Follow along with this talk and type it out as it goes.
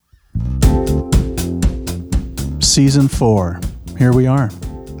Season 4. Here we are.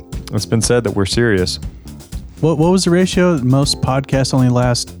 It's been said that we're serious. What was the ratio? Most podcasts only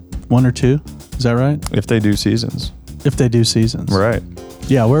last 1 or 2? Is that right? If they do seasons. If they do seasons. Right.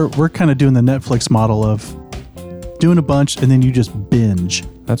 Yeah, we're kind of doing the Netflix model of doing a bunch and then you just binge.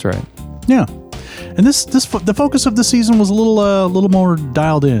 That's right. Yeah. And the focus of the season was a little more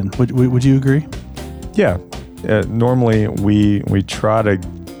dialed in. Would you agree? Yeah. Normally we try to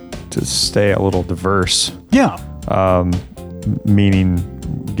stay a little diverse. Yeah. Meaning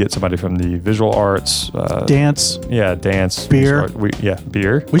get somebody from the visual arts, dance. Yeah, dance. Beer.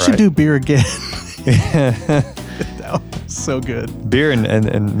 Beer. We should do beer again. That was so good. Beer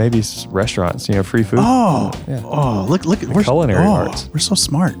and maybe restaurants, free food. Oh, yeah. Look at the culinary arts. We're so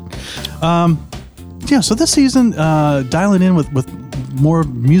smart. So this season, dialing in with more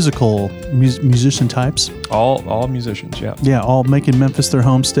musical musician types. All musicians, yeah. Yeah, all making Memphis their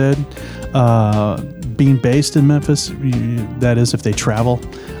homestead. Being based in Memphis, that is if they travel,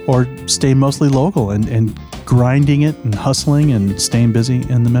 or stay mostly local and grinding it and hustling and staying busy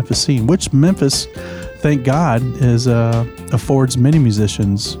in the Memphis scene, which Memphis, thank God, affords many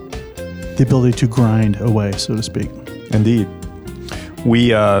musicians the ability to grind away, so to speak. Indeed.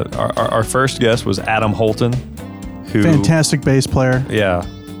 We our first guest was Adam Holton, who fantastic bass player. Yeah.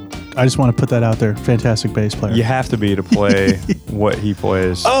 I just want to put that out there. Fantastic bass player. You have to be to play what he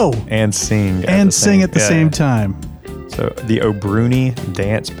plays. Oh, and sing at the same time. So the O'Bruni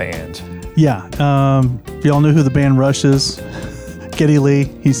Dance Band. Yeah. If y'all know who the band Rush is, Geddy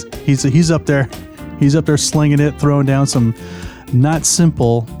Lee. He's up there. He's up there slinging it, throwing down some not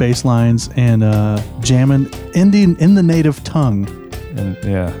simple bass lines and jamming in the native tongue. And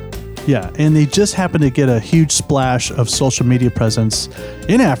yeah. Yeah, and they just happen to get a huge splash of social media presence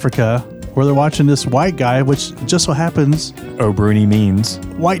in Africa where they're watching this white guy, which just so happens... O'Bruni means...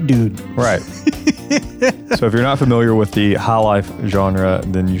 white dude. Right. So if you're not familiar with the high life genre,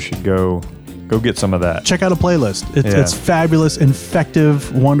 then you should go get some of that. Check out a playlist. It's fabulous,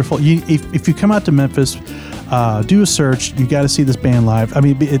 effective, wonderful. If you come out to Memphis, do a search. You got to see this band live. I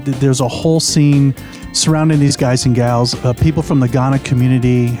mean, there's a whole scene surrounding these guys and gals. People from the Ghana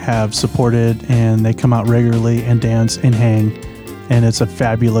community have supported, and they come out regularly and dance and hang. And it's a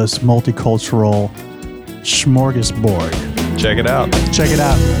fabulous multicultural smorgasbord. Check it out. Check it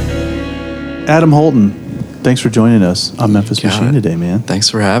out. Adam Holton, thanks for joining us on Memphis Machine today, man. Thanks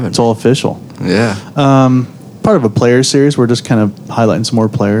for having me. It's all official. Yeah. Part of a player series. We're just kind of highlighting some more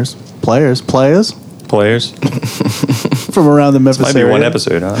players. Players. From around the Memphis area. Might be area. one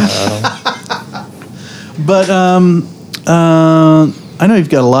episode, huh? But I know you've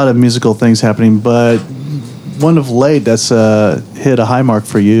got a lot of musical things happening, but one of late that's hit a high mark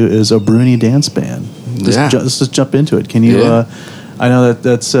for you is O'Bruni Dance Band. Let's just jump into it. Can you? I know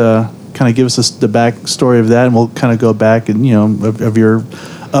that's kind of give us the backstory of that, and we'll kind of go back and of your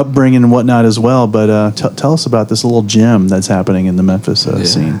upbringing and whatnot as well. But tell us about this little gem that's happening in the Memphis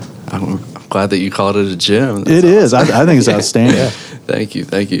scene. I'm glad that you called it a gem. It is. I think it's outstanding. Yeah. Thank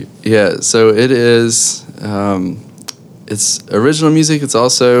you. Yeah, so it is. It's original music. It's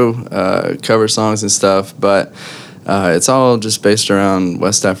also cover songs and stuff, but it's all just based around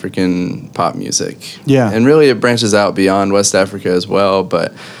West African pop music. Yeah. And really it branches out beyond West Africa as well,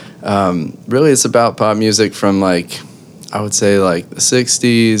 but really it's about pop music from I would say the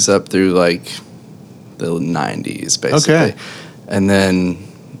 60s up through the 90s, basically. Okay. And then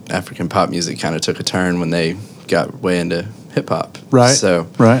African pop music kind of took a turn when they got way into hip-hop. Right. So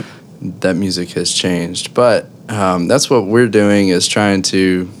that music has changed. But that's what we're doing, is trying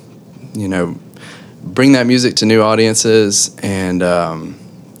to, bring that music to new audiences and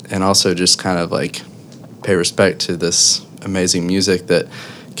also just kind of pay respect to this amazing music that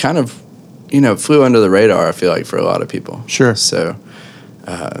kind of, flew under the radar, I feel like, for a lot of people. Sure. So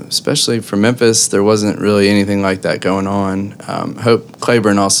especially for Memphis, there wasn't really anything like that going on. Hope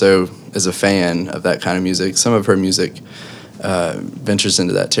Claiborne also is a fan of that kind of music. Some of her music ventures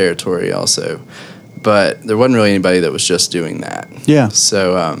into that territory also. But there wasn't really anybody that was just doing that. Yeah.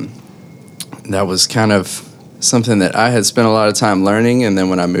 So that was kind of something that I had spent a lot of time learning, and then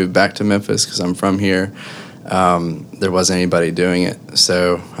when I moved back to Memphis, because I'm from here, there wasn't anybody doing it.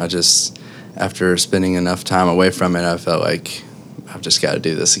 So I just, after spending enough time away from it, I felt like I've just got to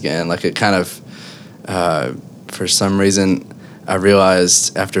do this again. It kind of, for some reason, I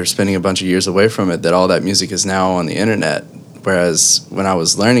realized after spending a bunch of years away from it that all that music is now on the internet, whereas when I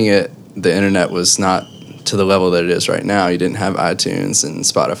was learning it, the internet was not to the level that it is right now. You didn't have iTunes and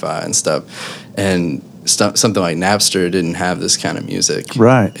Spotify and stuff, and something like Napster didn't have this kind of music.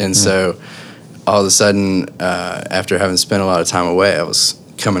 Right. And so all of a sudden, after having spent a lot of time away, I was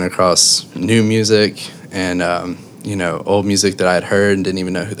coming across new music, and old music that I had heard and didn't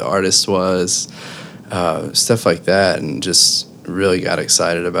even know who the artist was, stuff like that, and just really got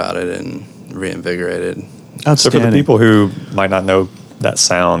excited about it and reinvigorated. So for the people who might not know that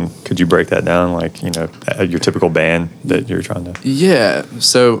sound, could you break that down, like, your typical band that you're trying to... Yeah,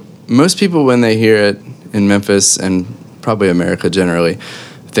 so most people when they hear it in Memphis and probably America generally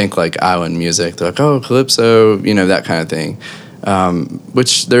think like island music. They're like, oh, calypso, that kind of thing,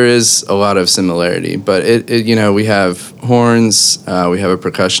 which there is a lot of similarity. But we have horns, we have a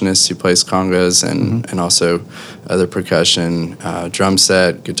percussionist who plays congas and also other percussion, drum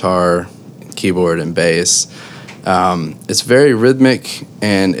set, guitar, keyboard, and bass. It's very rhythmic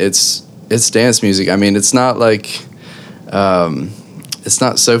and it's dance music. I mean, it's not like it's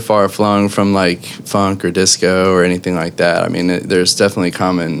not so far flung from like funk or disco or anything like that. I mean, there's definitely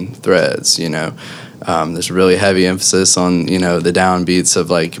common threads. There's really heavy emphasis on the downbeats of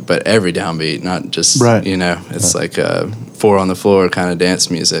but every downbeat, not just right. It's like a 4 on the floor kind of dance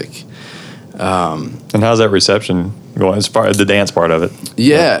music. And how's that reception going as far as the dance part of it?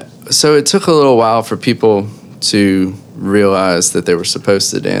 Yeah, so it took a little while for people to realize that they were supposed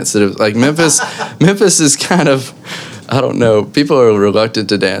to dance. That it was, like Memphis is kind of, I don't know, people are reluctant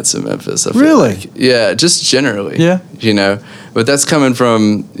to dance in Memphis. I feel really? Like. Yeah, just generally. Yeah. But that's coming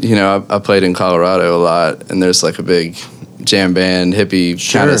from, I played in Colorado a lot, and there's like a big jam band, hippie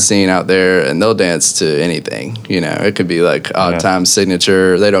kind of scene out there, and they'll dance to anything. It could be like Odd Time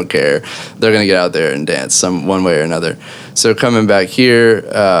Signature. They don't care. They're going to get out there and dance one way or another. So coming back here,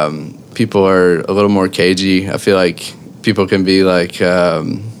 people are a little more cagey. I feel like people can be like, I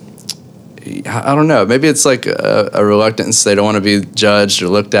don't know, maybe it's like a reluctance. They don't want to be judged or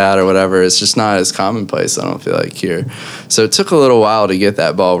looked at or whatever. It's just not as commonplace, I don't feel like, here. So it took a little while to get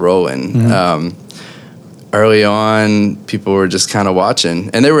that ball rolling. Mm-hmm. Early on, people were just kind of watching,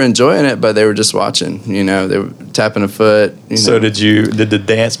 and they were enjoying it, but they were just watching. They were tapping a foot. So did the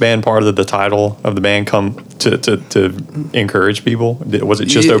dance band part of the title of the band come to encourage people? Was it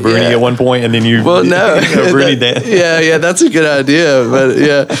just O'Bruni at one point, and then you? Well, no, O'Bruni dance. Yeah, that's a good idea, but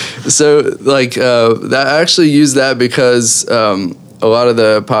yeah. So that I actually used that because a lot of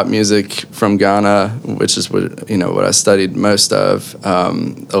the pop music from Ghana, which is what I studied most of,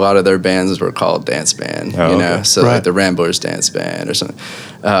 a lot of their bands were called dance band, okay. So like the Ramblers dance band or something.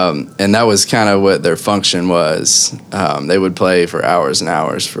 And that was kind of what their function was. They would play for hours and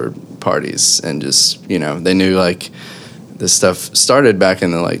hours for parties, and just, they knew like this stuff started back in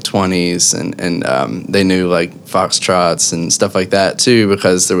the 20s, and they knew like foxtrots and stuff like that too,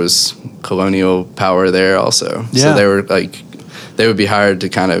 because there was colonial power there also. Yeah. So they were they would be hired to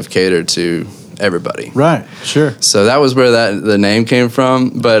kind of cater to everybody. Right, sure. So that was where the name came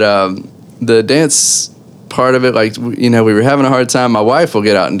from. But the dance part of it, we were having a hard time. My wife will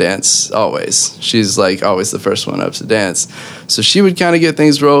get out and dance always. She's always the first one up to dance. So she would kind of get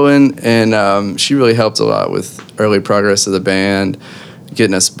things rolling, and she really helped a lot with early progress of the band,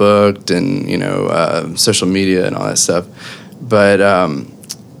 getting us booked and, social media and all that stuff. But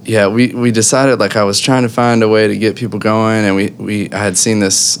yeah, we decided, I was trying to find a way to get people going, and I had seen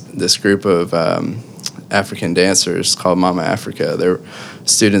this group of African dancers called Mama Africa. They're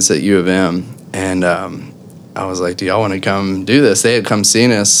students at U of M, and I was like, do y'all want to come do this? They had come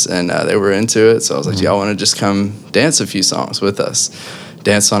seen us, and they were into it, so I was like, do y'all want to just come dance a few songs with us?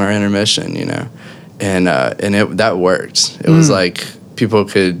 Dance on our intermission, and that worked. It was like people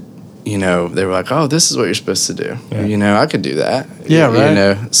could... they were like, oh, this is what you're supposed to do. Yeah. I could do that. Yeah,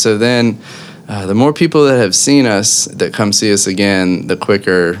 right. So then the more people that have seen us, that come see us again, the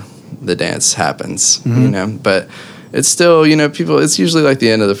quicker the dance happens, But it's still, people, it's usually the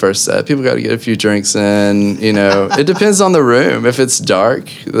end of the first set. People got to get a few drinks in, It depends on the room. If it's dark,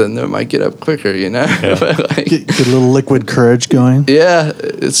 then they might get up quicker, Yeah. Get a little liquid courage going. Yeah,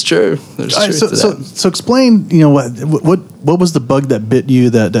 it's true. There's truth to that. So explain, what was the bug that bit you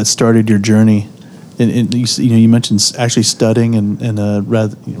that started your journey? And you mentioned actually studying and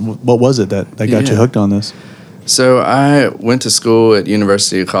what was it that got you hooked on this? So I went to school at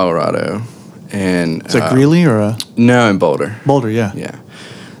University of Colorado. And is that Greeley or no, in Boulder? Boulder, yeah. Yeah.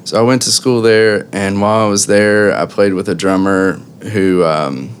 So I went to school there, and while I was there, I played with a drummer who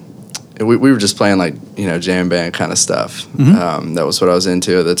we were just playing jam band kind of stuff. Mm-hmm. That was what I was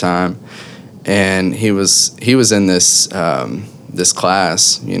into at the time, and he was in this this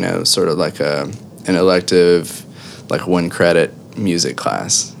class, sort of like an elective, 1 credit music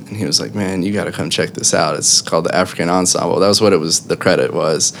class. And he was like, man, you got to come check this out. It's called the African Ensemble. That was what the credit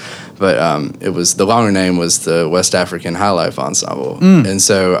was. But the longer name was the West African High Life Ensemble. And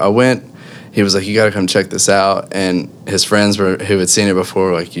so I went, he was like, you got to come check this out. And his friends who had seen it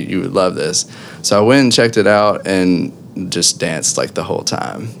before, like, you would love this. So I went and checked it out and just danced like the whole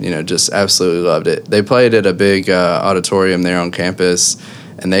time, just absolutely loved it. They played at a big auditorium there on campus,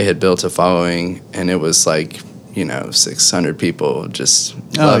 and they had built a following, and it was like, 600 people just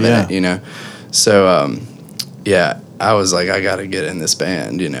loving it, So, I was like, I got to get in this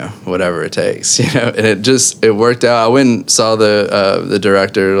band, whatever it takes, and it worked out. I went and saw the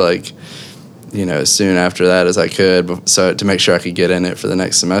director, like, as soon after that as I could, so to make sure I could get in it for the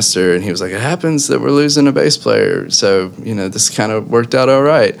next semester. And he was like, it happens that we're losing a bass player. So, this kind of worked out all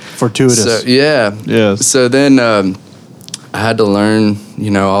right. Fortuitous. So, yeah. Yes. So then I had to learn,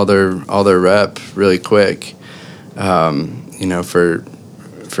 all their rep really quick,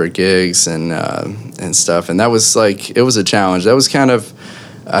 for gigs and stuff. And that was like, it was a challenge. That was kind of,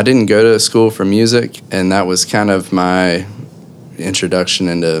 I didn't go to school for music, and that was kind of my introduction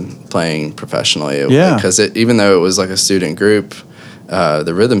into playing professionally. Because even though it was like a student group,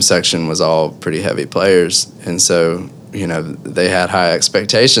 the rhythm section was all pretty heavy players, and so they had high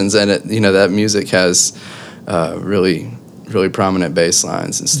expectations, and that music has really prominent bass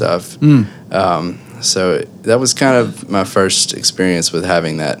lines and stuff. So that was kind of my first experience with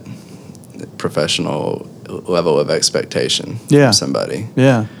having that professional level of expectation from somebody.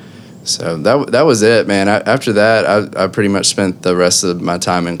 Yeah. So that was it, man. After that, I pretty much spent the rest of my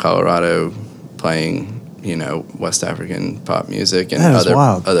time in Colorado playing, West African pop music and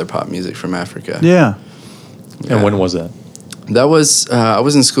other pop music from Africa. Yeah. And when was that? That was I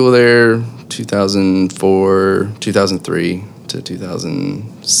was in school there 2004, 2003 to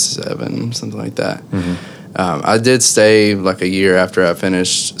 2007, something like that. I did stay like a year after I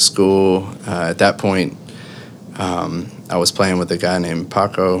finished school. At that point, I was playing with a guy named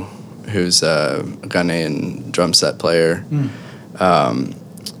Paco, who's a Ghanaian drum set player.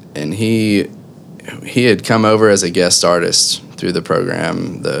 And he had come over as a guest artist through the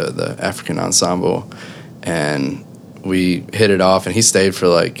program, the African Ensemble, and we hit it off, and he stayed for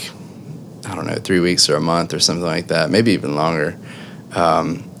like, I don't know, 3 weeks or a month or something like that, maybe even longer.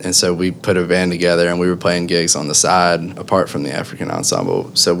 And so we put a band together, and we were playing gigs on the side apart from the African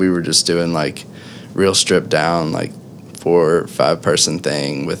Ensemble. So we were just doing like real stripped down, like 4 or 5 person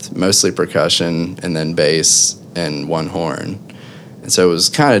thing with mostly percussion and then bass and one horn. And so it was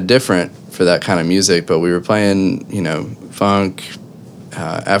kind of different for that kind of music, but we were playing, funk,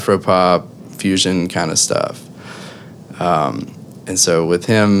 Afro-pop, fusion kind of stuff. And so with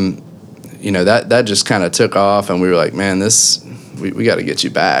him, that just kind of took off, and we were like, man, we got to get you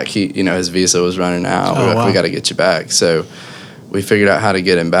back. He, his visa was running out. We got to get you back. So we figured out how to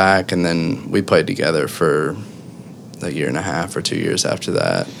get him back, and then we played together for a year and a half or 2 years after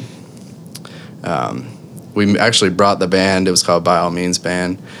that. We actually brought the band, it was called By All Means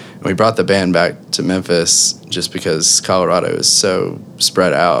Band, and we brought the band back to Memphis just because Colorado is so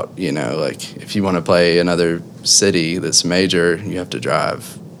spread out, like if you want to play another city that's major, you have to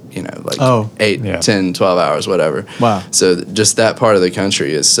drive, 8, 10, 12 hours, whatever. Wow. So just that part of the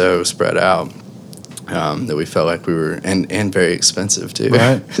country is so spread out that we felt like we were, and very expensive too.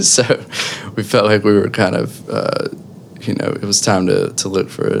 Right. So we felt like we were kind of, it was time to look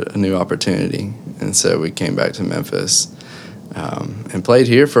for a new opportunity. And so we came back to Memphis and played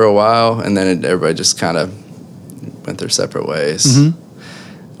here for a while, and then everybody just kind of went their separate ways.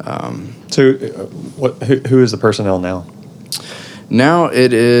 So who is the personnel now? Now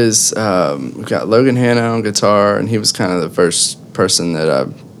it is, we've got Logan Hanna on guitar, and he was kind of the first person that I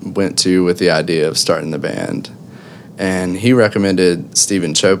went to with the idea of starting the band. And he recommended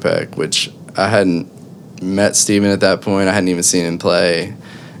Stephen Chopek, which I hadn't met Stephen at that point. I hadn't even seen him play.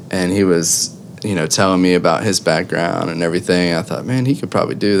 And he was, telling me about his background and everything. I thought, man, he could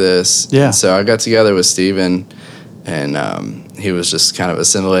probably do this. Yeah. And so I got together with Stephen, and he was just kind of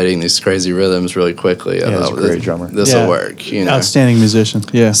assimilating these crazy rhythms really quickly. I thought, he's a great drummer. This will work. Outstanding musician.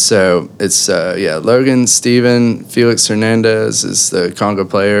 Yeah. So it's Logan, Steven, Felix Hernandez is the conga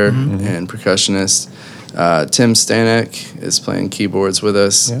player and percussionist. Tim Stanek is playing keyboards with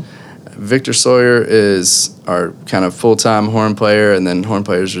us. Yeah. Victor Sawyer is our kind of full-time horn player, and then horn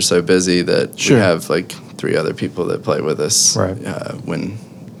players are so busy that we have like 3 other people that play with us when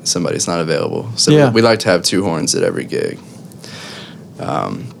somebody's not available. So we like to have 2 horns at every gig.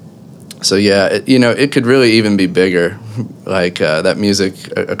 It could really even be bigger. Like that music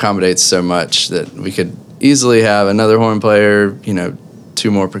accommodates so much that we could easily have another horn player, 2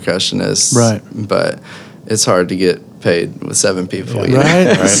 more percussionists. Right. But it's hard to get paid with 7 people.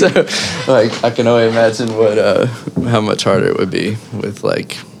 Yeah. Right. So, I can only imagine how much harder it would be with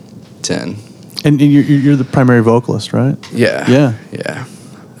like 10. And you're the primary vocalist, right? Yeah. Yeah. Yeah.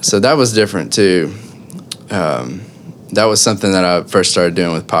 So that was different too. That was something that I first started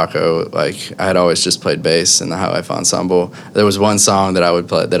doing with Paco. Like I had always just played bass in the High Life Ensemble. There was one song that I would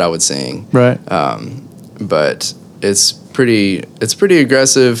play, that I would sing. Right. But it's pretty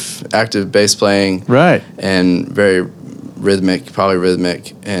aggressive, active bass playing. Right. And very rhythmic,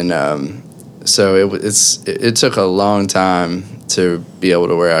 polyrhythmic, and so it took a long time to be able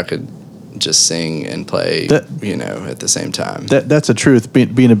to where I could just sing and play, at the same time. That's a truth.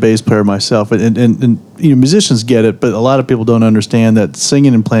 Being a bass player myself, and musicians get it, but a lot of people don't understand that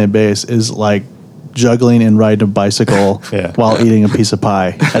singing and playing bass is like juggling and riding a bicycle while eating a piece of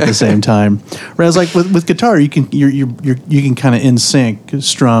pie at the same time. Whereas, like with guitar, you can kind of in sync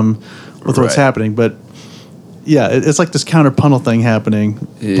strum with what's happening, but. Yeah, it's like this counterpuntal thing happening,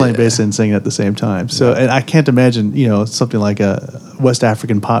 playing bass and singing at the same time. So, and I can't imagine, something like a West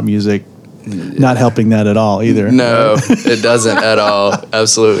African pop music not helping that at all either. No, it doesn't at all.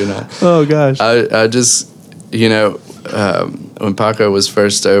 Absolutely not. Oh, gosh. I just, when Paco was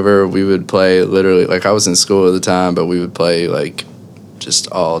first over, we would play literally, like I was in school at the time, but we would play like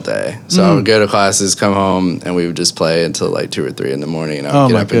just all day. So I would go to classes, come home, and we would just play until like 2 or 3 in the morning. And I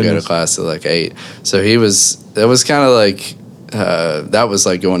would get up and go to class at like 8. So that was kind of like, that was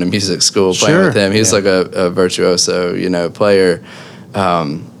like going to music school, playing with him. He was like a virtuoso, player.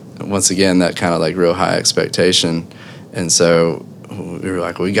 Once again, that kind of like real high expectation. And so we were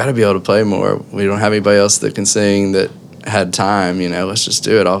like, we got to be able to play more. We don't have anybody else that can sing that had time, let's just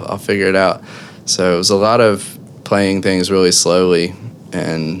do it. I'll figure it out. So it was a lot of playing things really slowly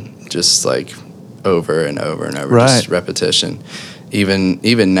and just like over and over and over, just repetition.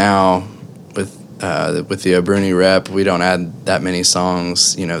 Even now with the O'Bruni rep, we don't add that many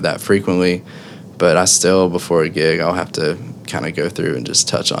songs, that frequently. But I still, before a gig, I'll have to kind of go through and just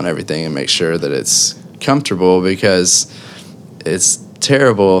touch on everything and make sure that it's comfortable, because it's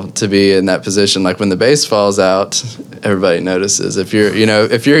terrible to be in that position. Like when the bass falls out, everybody notices. If you're a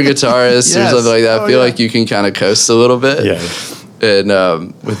guitarist or something like that, I feel like you can kind of coast a little bit. Yeah. And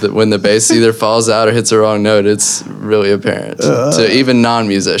when the bass either falls out or hits the wrong note, it's really apparent to even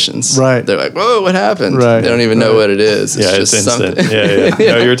non-musicians. Right. They're like, "Whoa, what happened?" Right. They don't even know what it is. It's just instant. something. Yeah.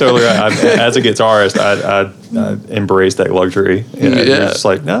 No, you're totally right. As a guitarist, I embrace that luxury. You're just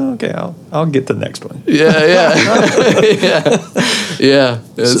like, no, okay, I'll get the next one. Yeah.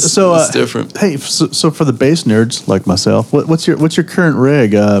 It's different. Hey, so for the bass nerds like myself, what's your current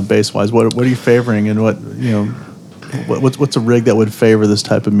rig bass wise? What are you favoring, and what what's a rig that would favor this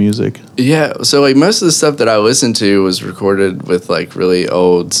type of music? Yeah, so like most of the stuff that I listened to was recorded with like really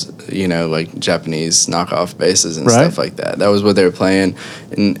old, like Japanese knockoff basses and stuff like that. That was what they were playing,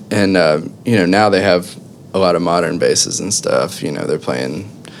 and now they have a lot of modern basses and stuff. They're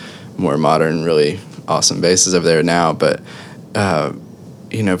playing more modern, really awesome basses over there now. But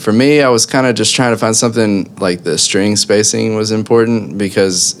for me, I was kind of just trying to find something like the string spacing was important,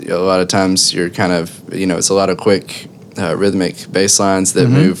 because a lot of times you're kind of, it's a lot of quick rhythmic bass lines that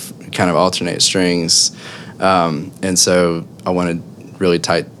move, kind of alternate strings. And so I wanted really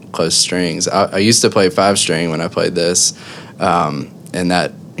tight, close strings. I used to play 5-string when I played this, and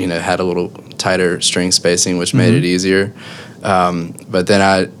that, had a little tighter string spacing, which made it easier. But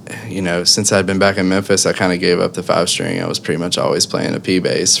then since I'd been back in Memphis, I kind of gave up the 5-string. I was pretty much always playing a P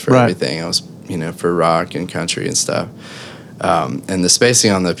bass for everything. I was, for rock and country and stuff. And the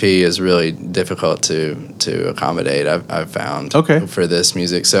spacing on the P is really difficult to accommodate, I've found for this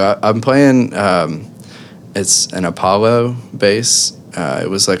music. So I'm playing, it's an Apollo bass. It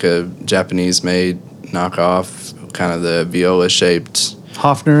was like a Japanese-made knockoff, kind of the viola-shaped.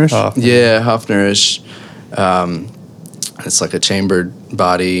 Hofner-ish? Yeah, Hofner-ish. It's like a chambered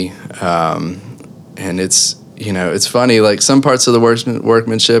body, and it's it's funny. Like some parts of the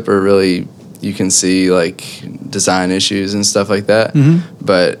workmanship are really, you can see like design issues and stuff like that.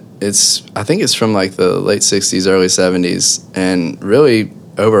 But I think it's from like the late '60s, early '70s, and really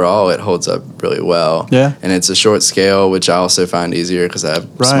overall it holds up really well. Yeah, and it's a short scale, which I also find easier because I have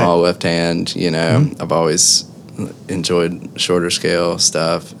small left hand. I've always enjoyed shorter scale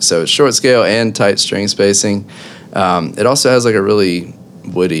stuff, so it's short scale and tight string spacing. It also has like a really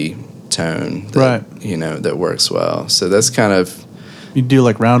woody tone that, that works well. So that's kind of... You do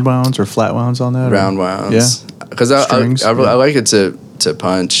like round wounds or flat wounds on that? Round wounds. Yeah. Because I like it to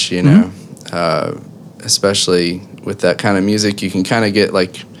punch, especially with that kind of music. You can kind of get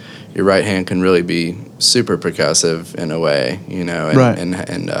like, your right hand can really be super percussive in a way, and I like,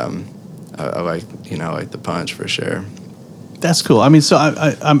 I like the punch for sure. That's cool. I mean, so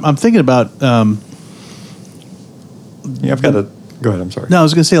I'm thinking about... I've got Go ahead. I'm sorry. No, I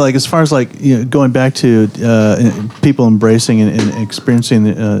was going to say, like, as far as like going back to people embracing and experiencing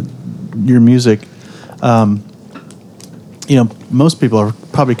your music, most people are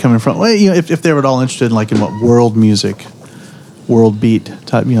probably coming from. Well, if they were at all interested in like in what world music, world beat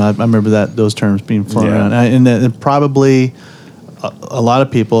type. I remember those terms being flown around, and then probably a lot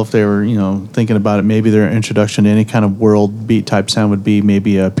of people, if they were thinking about it, maybe their introduction to any kind of world beat type sound would be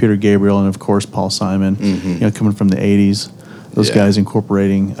maybe Peter Gabriel and of course Paul Simon. Coming from the '80s. Those guys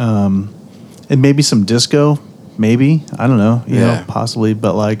incorporating, and maybe some disco, maybe, I don't know, possibly,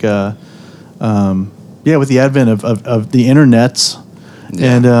 but like, with the advent of the internets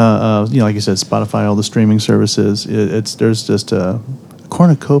and, like you said, Spotify, all the streaming services, there's just a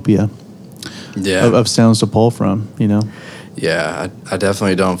cornucopia of sounds to pull from, Yeah, I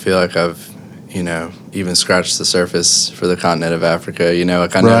definitely don't feel like I've, even scratched the surface for the continent of Africa.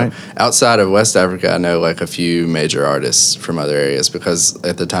 Like I know outside of West Africa, I know like a few major artists from other areas because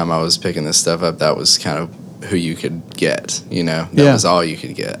at the time I was picking this stuff up, that was kind of who you could get, that was all you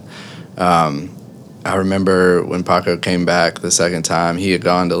could get. I remember when Paco came back the second time, he had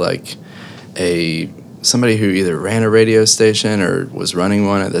gone to like somebody who either ran a radio station or was running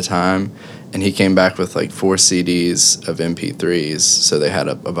one at the time. And he came back with like 4 CDs of MP3s, so they had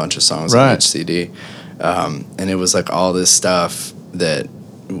a bunch of songs on each CD, and it was like all this stuff that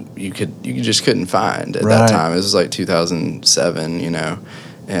you just couldn't find at that time. It was like 2007,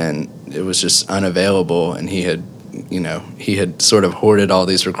 and it was just unavailable. And he had sort of hoarded all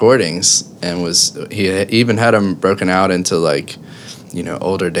these recordings, and he had even had them broken out into like,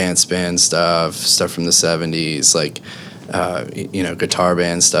 older dance band stuff from the 70s, like. Guitar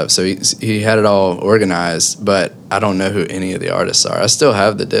band stuff. So he had it all organized, but I don't know who any of the artists are. I still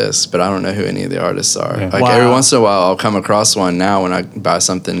have the discs, but I don't know who any of the artists are. Yeah. Like every once in a while, I'll come across one now when I buy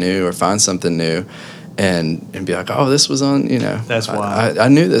something new or find something new, and be like, oh, this was on. That's wild. I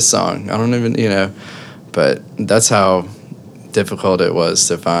knew this song. I don't even but that's how difficult it was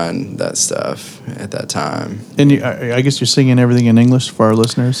to find that stuff at that time. And I guess you're singing everything in English for our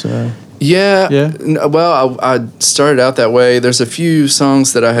listeners. Yeah. Well, I started out that way. There's a few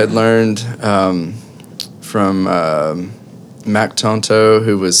songs that I had learned from Mac Tonto,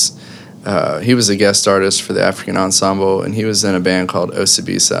 who was he was a guest artist for the African Ensemble, and he was in a band called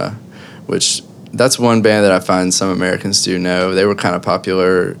Osibisa, which that's one band that I find some Americans do know. They were kind of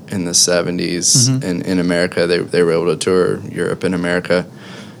popular in the 70s in America. They were able to tour Europe and America.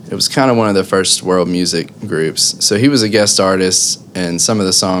 It was kind of one of the first world music groups. So he was a guest artist, and some of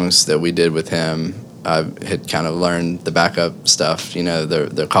the songs that we did with him, I had kind of learned the backup stuff,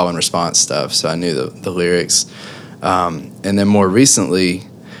 the call and response stuff, so I knew the lyrics. And then more recently,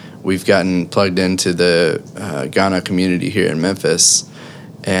 we've gotten plugged into the Ghana community here in Memphis,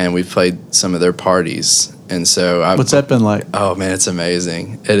 and we've played some of their parties. And so what's that been like? Oh, man, it's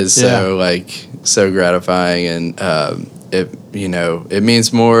amazing. It is so gratifying, and it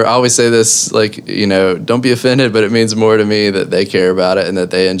means more. I always say this, don't be offended, but it means more to me that they care about it and that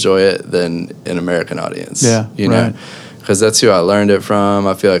they enjoy it than an American audience. Yeah, because that's who I learned it from.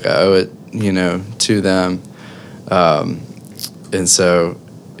 I feel like I owe it, to them. And so,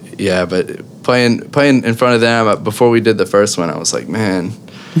 but playing in front of them, before we did the first one, I was like, man,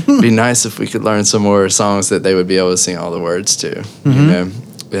 it'd be nice if we could learn some more songs that they would be able to sing all the words to,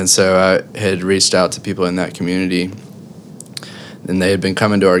 And so I had reached out to people in that community, and they had been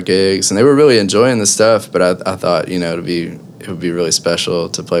coming to our gigs, and they were really enjoying the stuff. But I thought, it would be really special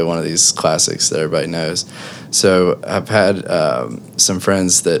to play one of these classics that everybody knows. So I've had some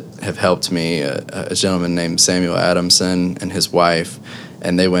friends that have helped me, a gentleman named Samuel Adamson and his wife,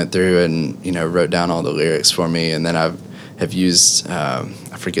 and they went through and wrote down all the lyrics for me. And then have used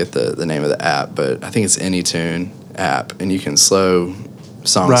I forget the name of the app, but I think it's AnyTune app, and you can slow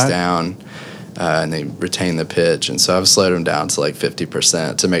songs down. And they retain the pitch, and so I've slowed them down to like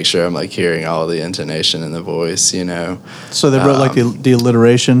 50% to make sure I'm like hearing all the intonation in the voice, So they wrote like the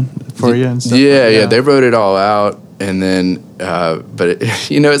alliteration for you and stuff? Yeah, they wrote it all out, and then, but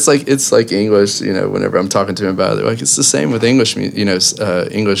it's like English, whenever I'm talking to them about it, they're like, it's the same with English,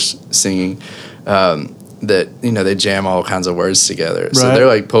 English singing, that, they jam all kinds of words together. So they're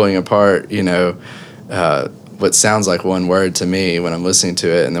like pulling apart, what sounds like one word to me when I'm listening to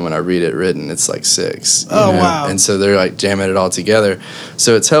it, and then when I read it written, it's like 6. Wow. And so they're like jamming it all together.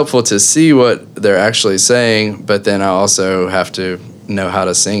 So it's helpful to see what they're actually saying, but then I also have to know how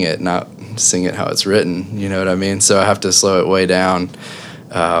to sing it, not sing it how it's written, you know what I mean? So I have to slow it way down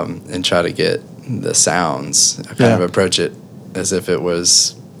and try to get the sounds. I kind of approach it as if it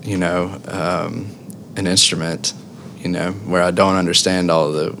was, an instrument, where I don't understand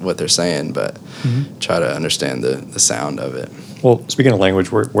all of what they're saying, but try to understand the sound of it. Well, speaking of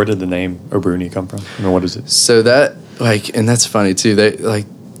language, where did the name Obruni come from? I mean, what is it? So that, like, and that's funny too. They like,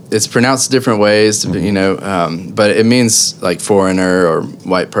 it's pronounced different ways, you know, but it means like foreigner or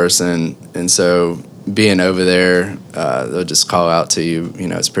white person. And so being over there, they'll just call out to you. You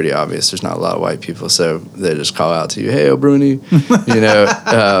know, it's pretty obvious. There's not a lot of white people, so they just call out to you, "Hey, Obruni," you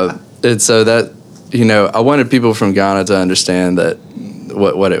know. And so that, you know, I wanted people from Ghana to understand that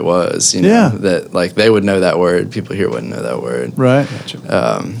what it was, you know, Yeah. that like they would know that word. People here wouldn't know that word. Right.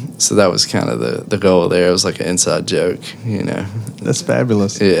 So that was kind of the goal there. It was like an inside joke, you know. That's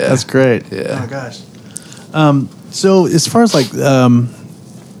fabulous. Yeah. That's great. Yeah. Oh gosh. So as far as like,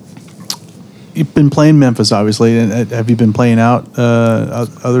 you've been playing Memphis, obviously, and have you been playing out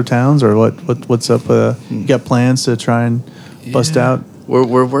other towns, or what's up? You got plans to try and bust out?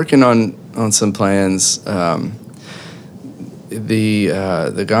 We're working on some plans.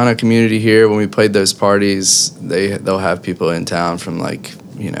 The Ghana community here, when we played those parties, they'll have people in town from like,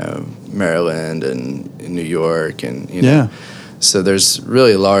 you know, Maryland and New York, and you know, Yeah. so there's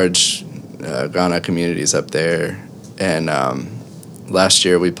really large Ghana communities up there. And last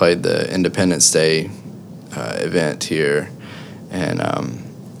year we played the Independence Day event here, and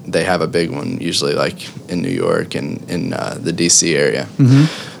they have a big one usually like in New York and in the DC area.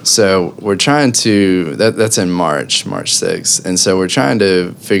 So we're trying to, that's in March 6th. And so we're trying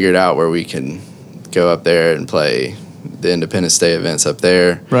to figure it out where we can go up there and play the Independence Day events up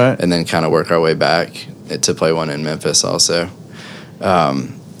there. Right. And then kind of work our way back to play one in Memphis also,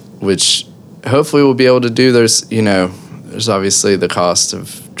 which hopefully we'll be able to do. There's obviously the cost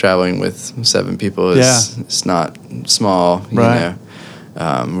of traveling with 7 people is it's not small. You Right.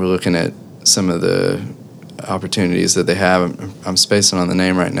 know. We're looking at some of the opportunities that they have. I'm spacing on the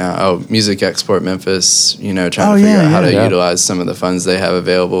name right now. Oh, Music Export Memphis, you know, trying to figure out how to utilize some of the funds they have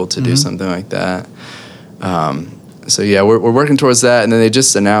available to do something like that. So yeah, we're working towards that. And then they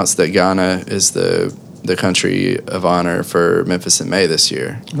just announced that Ghana is the country of honor for Memphis in May this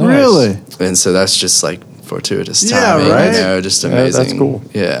year. Nice. Really? And so that's just like fortuitous Yeah, timing, right? you know, just Yeah, amazing. that's cool.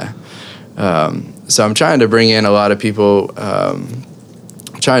 Yeah. So I'm trying to bring in a lot of people,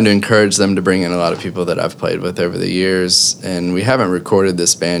 trying to encourage them to bring in a lot of people that I've played with over the years. And we haven't recorded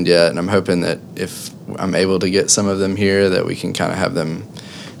this band yet, and I'm hoping that if I'm able to get some of them here, that we can kind of have them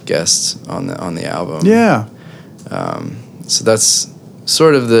guests on the album. Yeah. So that's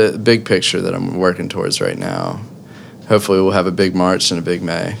sort of the big picture that I'm working towards right now. Hopefully we'll have a big March and a big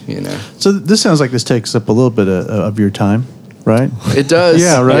May, you know. So this sounds like this takes up a little bit of your time, right? It does.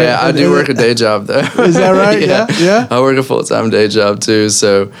 Yeah, right. Yeah, I do work a day job, though. Is that right? Yeah. I work a full-time day job, too,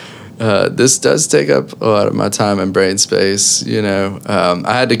 so this does take up a lot of my time and brain space, you know.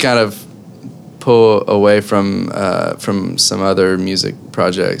 I had to kind of pull away from some other music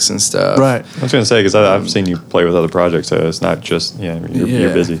projects and stuff. Right. I was going to say, because I've seen you play with other projects, so it's not just,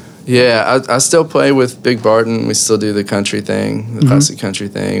 you're busy. Yeah, I still play with Big Barton. We still do the country thing, the classic country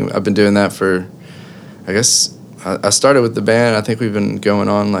thing. I've been doing that for, I guess, I started with the band. I think we've been going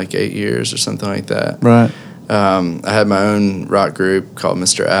on like 8 years or something like that. Right. I had my own rock group called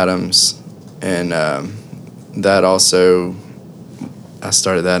Mr. Adams, and that also, I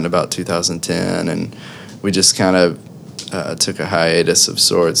started that in about 2010, and we just kind of took a hiatus of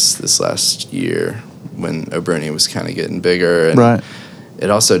sorts this last year when Obruni was kind of getting bigger. And Right. it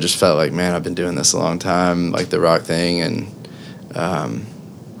also just felt like, man, I've been doing this a long time, like the rock thing, and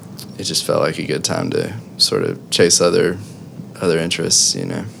it just felt like a good time to sort of chase other interests, you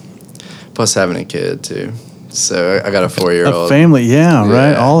know. Plus having a kid too. So I got a 4-year-old. A family, yeah,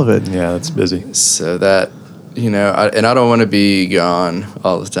 right. All of it. Yeah, that's busy. So that, you know, I don't want to be gone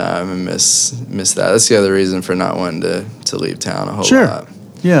all the time and miss that. That's the other reason for not wanting to leave town a whole lot.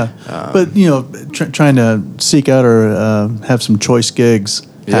 Yeah, but you know, trying to seek out or have some choice gigs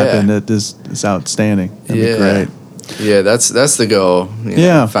happen that is outstanding. That'd be great. Yeah, that's the goal. You know,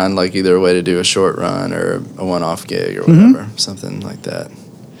 Yeah. find like either a way to do a short run or a one-off gig or whatever, something like that.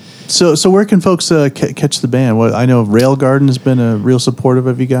 So where can folks catch the band? Well, I know Rail Garden has been a real supportive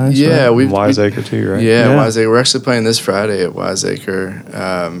of you guys. Yeah, right? Wiseacre too, right? Yeah, Yeah. Wiseacre. We're actually playing this Friday at Wiseacre.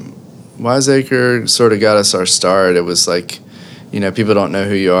 Wiseacre sort of got us our start. It was like, you know, people don't know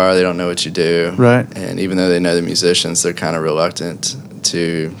who you are. They don't know what you do. Right. And even though they know the musicians, they're kind of reluctant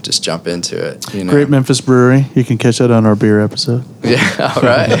to just jump into it. You know? Great Memphis Brewery. You can catch that on our beer episode. Yeah, all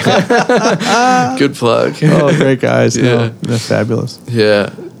right. Good plug. Oh, great guys. Yeah. No, they're fabulous.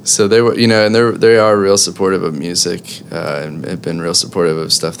 Yeah. So they were, you know, and they are real supportive of music and have been real supportive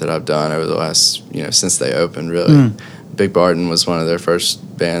of stuff that I've done over the last, you know, since they opened, really. Big Barton was one of their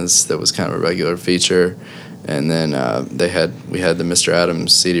first bands that was kind of a regular feature. And then we had the Mr.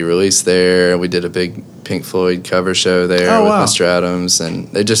 Adams CD release there. We did a big Pink Floyd cover show there with Mr. Adams, and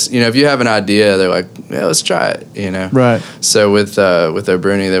they just, if you have an idea, they're like, yeah, let's try it, Right. So with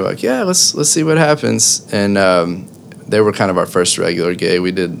O'Bruni, they were like, yeah, let's see what happens, and they were kind of our first regular gig.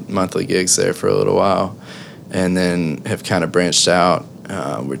 We did monthly gigs there for a little while, and then have kind of branched out.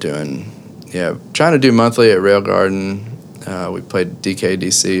 We're trying to do monthly at Rail Garden. We played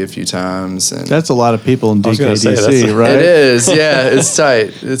DKDC a few times, and that's a lot of people in DKDC, right? It is, yeah. It's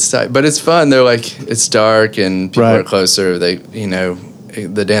tight, but it's fun. They're like, it's dark and people are closer. They,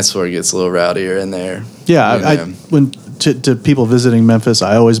 the dance floor gets a little rowdier in there. Yeah, when to people visiting Memphis,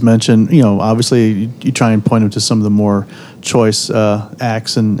 I always mention, obviously you try and point them to some of the more choice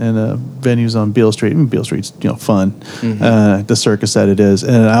acts and venues on Beale Street. I mean, Beale Street's fun, the circus that it is,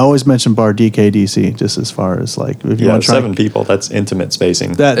 and I always mention Bar DKDC just as far as like if you want to try 7 people, that's intimate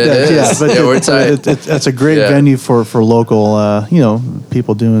spacing. We're tight. That's a great venue for local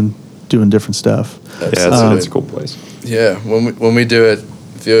people doing different stuff. It's a cool place. Yeah, when we do it,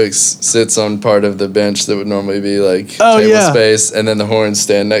 Felix sits on part of the bench that would normally be like table space, and then the horns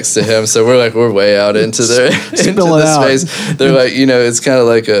stand next to him. So we're way out into the space. They're like, it's kind of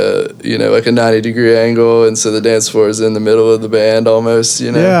like a 90-degree angle, and so the dance floor is in the middle of the band almost.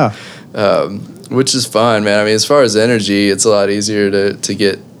 Which is fun, man. I mean, as far as energy, it's a lot easier to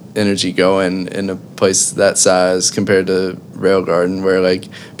get energy going in a place that size compared to Rail Garden, where like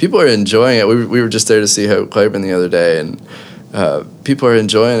people are enjoying it. We were just there to see Hope Claiborne the other day, and people are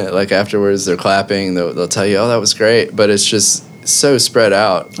enjoying it. Like afterwards, they're clapping. They'll tell you, "Oh, that was great," but it's just so spread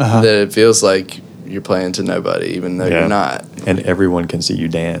out that it feels like you're playing to nobody, even though you're not. And everyone can see you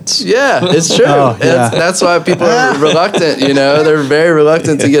dance. Yeah, it's true. That's why people are reluctant. They're very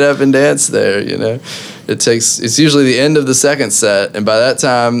reluctant to get up and dance there. It's usually the end of the second set, and by that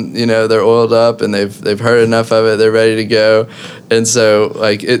time, they're oiled up and they've heard enough of it. They're ready to go, and so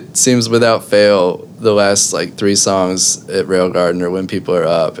like it seems without fail, the last like 3 songs at Rail Garden are when people are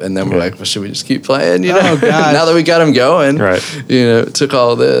up, and then we're like, well, should we just keep playing? Now that we got them going, right? It took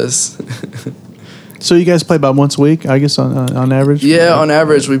all this. So you guys play about once a week, I guess, on average? Yeah, on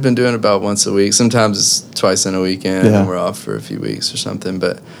average, we've been doing about once a week. Sometimes it's twice in a weekend, and we're off for a few weeks or something.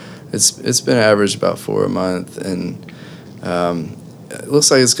 But it's been average about 4 a month, and it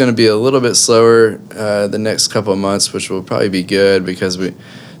looks like it's going to be a little bit slower the next couple of months, which will probably be good because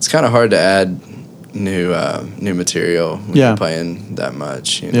it's kind of hard to add new material when you're playing that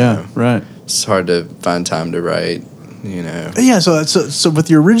much. Yeah, right. It's hard to find time to write. Yeah. So with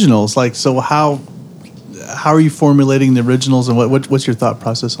your originals, like, so how are you formulating the originals, and what's your thought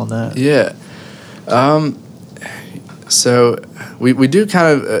process on that? Yeah. So we do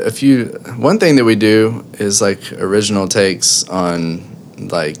kind of one thing that we do is like original takes on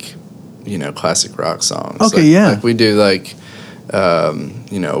like, classic rock songs. Okay, Like we do like, a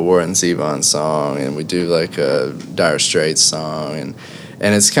Warren Zevon song, and we do like a Dire Straits song,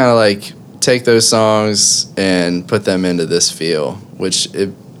 and it's kind of like take those songs and put them into this feel, which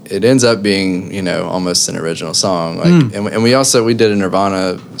it ends up being, almost an original song. Like, and we did a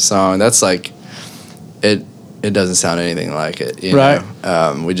Nirvana song. That's like, it doesn't sound anything like it, right?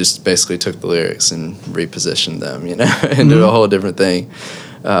 We just basically took the lyrics and repositioned them, into a whole different thing.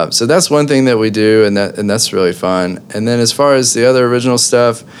 So that's one thing that we do, and that's really fun. And then as far as the other original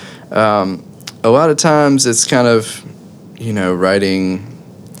stuff, a lot of times it's kind of, writing,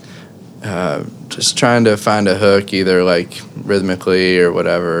 just trying to find a hook, either like rhythmically or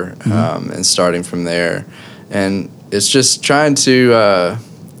whatever, and starting from there. And it's just trying to,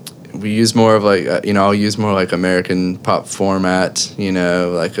 we use more of like, I'll use more like American pop format,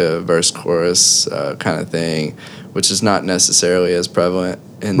 like a verse chorus kind of thing, which is not necessarily as prevalent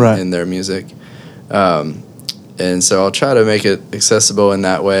in their music. And so I'll try to make it accessible in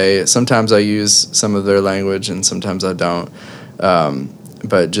that way. Sometimes I use some of their language and sometimes I don't.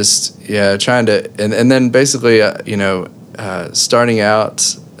 But just, trying to, and then basically, starting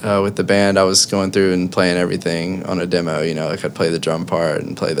out with the band, I was going through and playing everything on a demo, like I'd play the drum part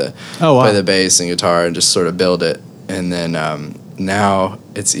and play the bass and guitar and just sort of build it. And then now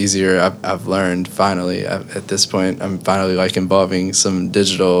it's easier. I've learned finally at this point, I'm finally like involving some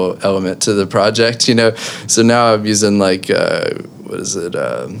digital element to the project, So now I'm using like,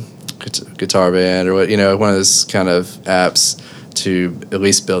 Guitar Band or one of those kind of apps to at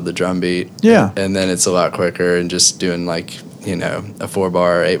least build the drum beat. Yeah. And then it's a lot quicker, and just doing like, a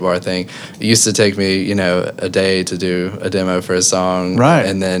 4-bar or 8-bar thing. It used to take me, a day to do a demo for a song. Right.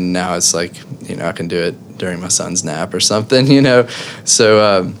 And then now it's like, I can do it during my son's nap or something,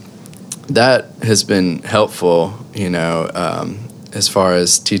 So that has been helpful, as far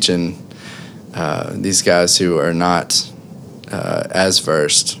as teaching these guys who are not as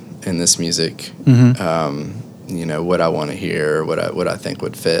versed in this music, you know, what I want to hear, what I think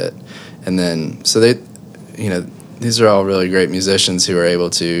would fit. And then, so they, you know, these are all really great musicians who are able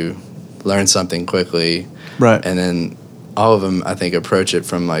to learn something quickly. Right. And then all of them, I think, approach it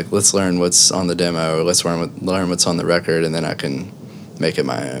from like, let's learn what's on the demo, or let's learn what's on the record, and then I can make it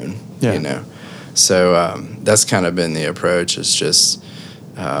my own, you know. So that's kind of been the approach. It's just,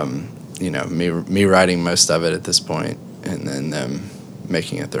 you know, me writing most of it at this point, and then them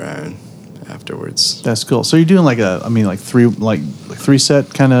making it their own afterwards. That's cool. So you're doing like three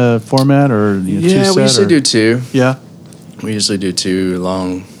set kind of format, or two set? We usually do two. Yeah, we usually do two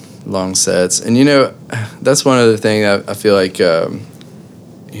long sets, and you know, that's one other thing I feel like,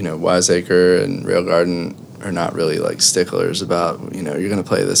 you know, Wiseacre and Rail Garden are not really like sticklers about, you know, you're going to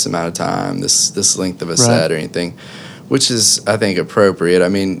play this amount of time, this length of a set or anything, which is, I think, appropriate. I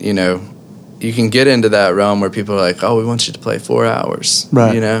mean, you know, you can get into that realm where people are like, oh, we want you to play 4 hours,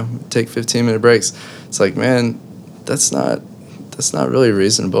 right? You know, take 15-minute breaks. It's like, man, that's not really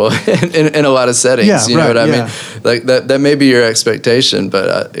reasonable in a lot of settings. You know what I mean? Like that may be your expectation,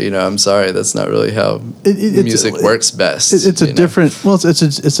 but you know, I'm sorry, that's not really how music works best. It's a different. Well,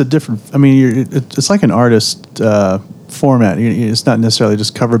 it's a different. I mean, it's like an artist format. It's not necessarily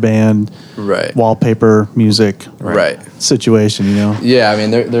just cover band, right? Wallpaper music, right? Situation. You know. Yeah, I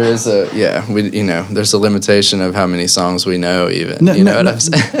mean, there is there's a limitation of how many songs we know. Even you know what I'm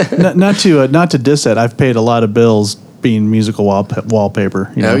saying? Not to diss it. I've paid a lot of bills being musical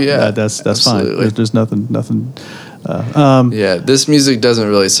wallpaper, you know. That's absolutely fine. There's nothing. This music doesn't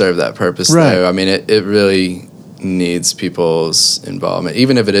really serve that purpose, though. I mean, it really needs people's involvement,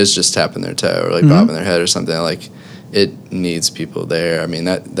 even if it is just tapping their toe or like bobbing their head or something. Like, it needs people there. I mean,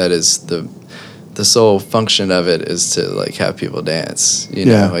 that is the sole function of it, is to like have people dance. You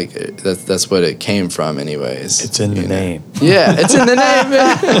know, like that's what it came from, anyways. It's in the name. Yeah, it's in the name.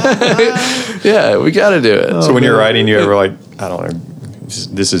 Man. Yeah, we got to do it. So when you're writing, you ever like, I don't know,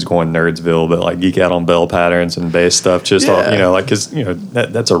 this is going Nerdsville, but like geek out on bell patterns and bass stuff, just all, you know, like, because you know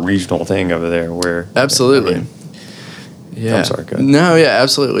that's a regional thing over there. Where absolutely. I mean, yeah. I'm sorry. Go ahead. No, yeah,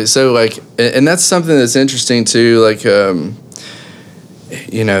 absolutely. So like, and that's something that's interesting too. Like, you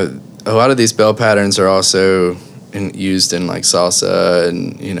know, a lot of these bell patterns are also used in like salsa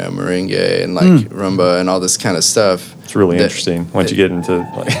and, you know, merengue and like rumba and all this kind of stuff. It's really interesting once you get into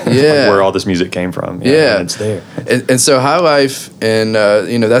like where all this music came from. And it's there. And so High Life, and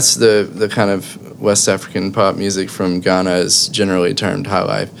you know, that's the kind of West African pop music from Ghana is generally termed High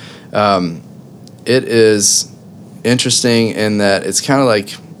Life. It is interesting in that it's kind of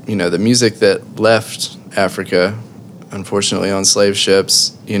like, you know, the music that left Africa, unfortunately, on slave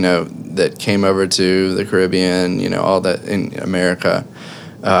ships, you know, that came over to the Caribbean, you know, all that in America,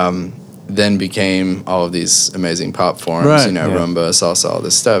 then became all of these amazing pop forms, you know, rumba, salsa, all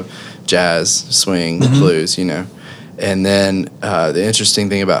this stuff, jazz, swing, blues, you know. And then the interesting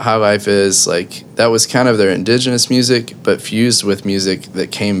thing about High Life is, like, that was kind of their indigenous music, but fused with music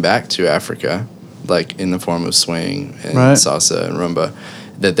that came back to Africa, like in the form of swing and salsa and rumba,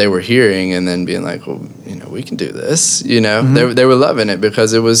 that they were hearing and then being like, well, you know, we can do this, you know. They were loving it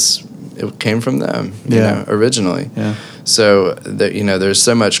because it came from them, you know, originally. So that, you know, there's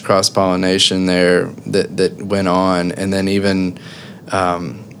so much cross-pollination there that went on. And then even,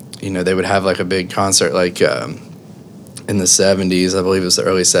 you know, they would have like a big concert, like in the 70s, I believe it was the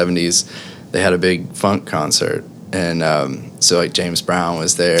early 70s, they had a big funk concert. And so, like, James Brown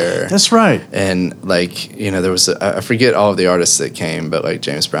was there. That's right. And, like, you know, there was, I forget all of the artists that came, but, like,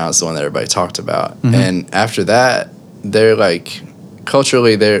 James Brown's the one that everybody talked about. And after that, they're, like,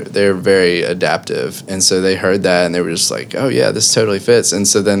 culturally, they're very adaptive. And so they heard that, and they were just like, oh, yeah, this totally fits. And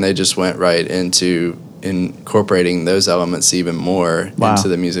so then they just went right into incorporating those elements even more into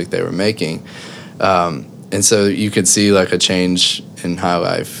the music they were making. And so you could see, like, a change in High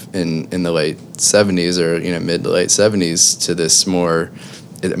Life in the late 70s, or, you know, mid to late 70s, to this more,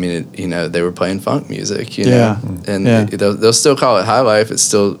 I mean, you know, they were playing funk music, you know, and they'll still call it High Life. It's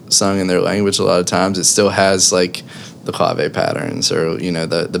still sung in their language a lot of times. It still has, like, the clave patterns, or, you know,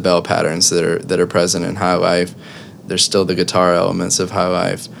 the bell patterns that are present in High Life. There's still the guitar elements of High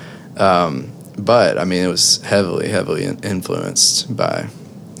Life. But, I mean, it was heavily influenced by,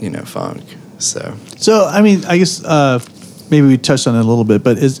 you know, funk. So I mean, I guess maybe we touched on it a little bit,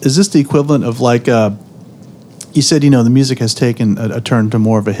 but is this the equivalent of, like, you said, you know, the music has taken a turn to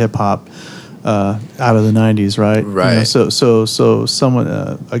more of a hip hop out of the 90s, right? Right. You know, so someone,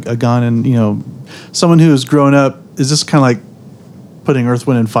 a Ghanaian, you know, someone who has grown up, is this kind of like putting Earth,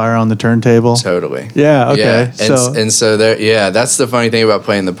 Wind, and Fire on the turntable. Totally. Yeah. Okay. Yeah. And so there. Yeah, that's the funny thing about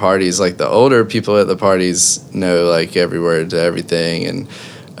playing the parties. Like the older people at the parties know like every word to everything, and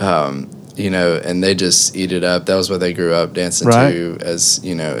and they just eat it up. That was what they grew up dancing to as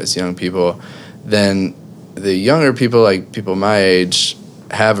as young people. Then the younger people, like people my age,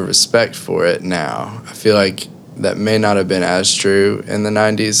 have a respect for it now. I feel like that may not have been as true in the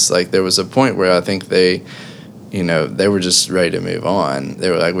 90s. Like there was a point where I think they were just ready to move on. They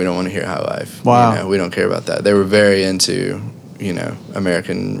were like, we don't want to hear High Life. Wow. We don't care about that. They were very into,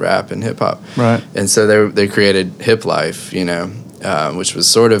 American rap and hip hop. Right. And so they created Hip Life, which was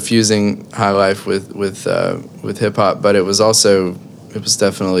sort of fusing High Life with hip hop, but it was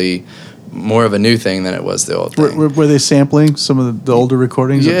definitely more of a new thing than it was the old thing. Were they sampling some of the older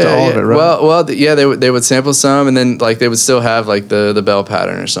recordings? Yeah, all of it, right? They would sample some, and then like they would still have like the bell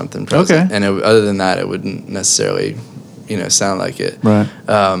pattern or something present. Okay. And other than that, it wouldn't necessarily, sound like it. Right.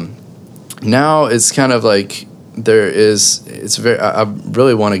 Now it's kind of like I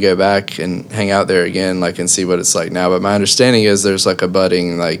really want to go back and hang out there again, like and see what it's like now. But my understanding is there's like a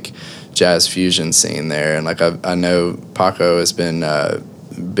budding like jazz fusion scene there, and like I know Paco has been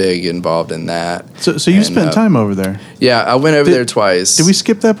big involved in that. So you spent time over there? Yeah, I went over there twice. Did we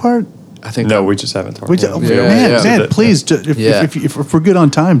skip that part? I think no, we just haven't talked. Man, please, if we're good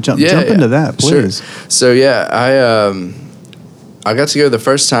on time, jump into that, please. Sure. So I got to go the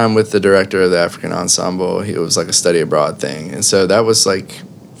first time with the director of the African Ensemble. It was like a study abroad thing, and so that was like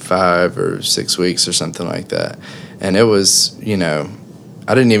 5 or 6 weeks or something like that. And it was,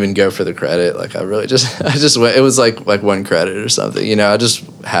 I didn't even go for the credit. Like I just went. It was like 1 credit or something. I just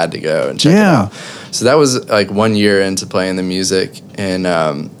had to go and check it out. So that was like 1 year into playing the music, and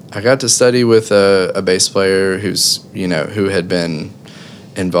I got to study with a bass player who had been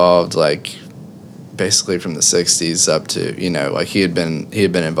involved like basically from the 60s up to like he had been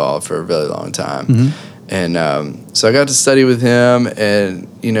involved for a really long time. Mm-hmm. And so I got to study with him, and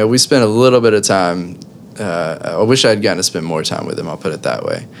we spent a little bit of time. I wish I had gotten to spend more time with him. I'll put it that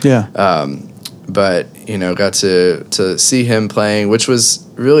way. Yeah. But got to see him playing, which was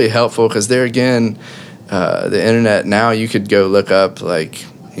really helpful because there again, the internet now you could go look up like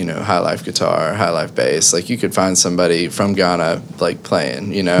High Life guitar, High Life bass. Like you could find somebody from Ghana like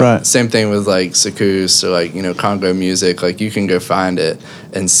playing. Right. Same thing with like Sekus or like Congo music. Like you can go find it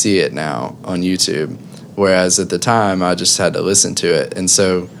and see it now on YouTube. Whereas at the time I just had to listen to it, and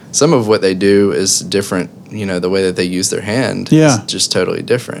so some of what they do is different. The way that they use their hand is just totally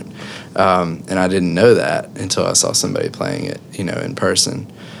different. And I didn't know that until I saw somebody playing it, in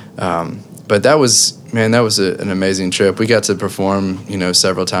person. But that was an amazing trip. We got to perform,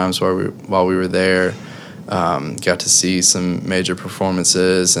 several times while we were there. Got to see some major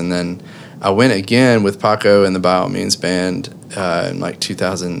performances, and then I went again with Paco and the By All Means Band in like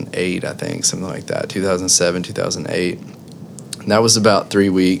 2008, I think, something like that, 2007, 2008. And that was about 3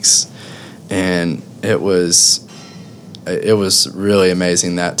 weeks, and it was really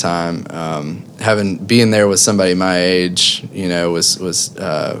amazing that time. Being there with somebody my age, was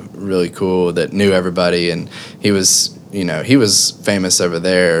really cool. That knew everybody, and he was famous over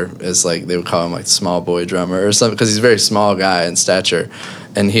there as like they would call him like the small boy drummer or something because he's a very small guy in stature,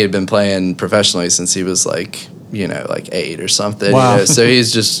 and he had been playing professionally since he was like 8 or something. Wow. So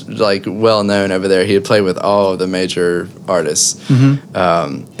he's just like well known over there. He had played with all of the major artists. Mm-hmm.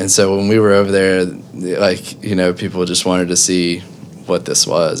 And so when we were over there, like, people just wanted to see what this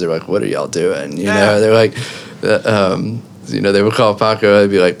was. They were like, what are y'all doing? They're like, they would call Paco. They'd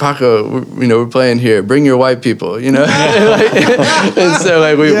be like, Paco, we're playing here. Bring your white people, And so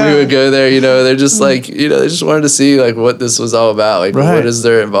like we would go there, they're just like, they just wanted to see like what this was all about. Like, what is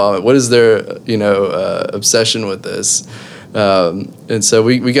their involvement? What is their, obsession with this? And so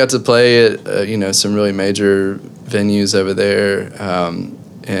we got to play at, some really major venues over there.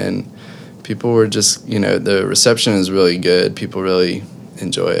 And people were just, the reception is really good. People really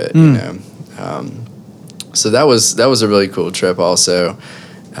enjoy it, So that was a really cool trip also.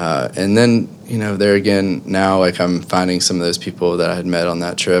 And then, there again, now like I'm finding some of those people that I had met on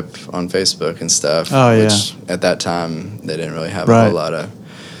that trip on Facebook and stuff. Oh, yeah. Which at that time they didn't really have a whole lot of.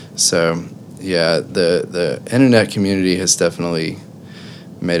 So, yeah, the internet community has definitely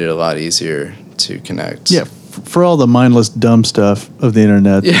made it a lot easier to connect. Yeah, for all the mindless dumb stuff of the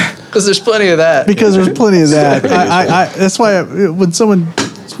internet. Yeah, because there's plenty of that. That's why when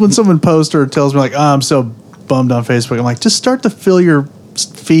someone posts or tells me like, oh, I'm so bummed on Facebook, I'm like, just start to fill your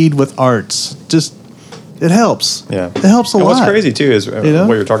feed with arts. Just it helps. Yeah, it helps a lot. What's crazy too is what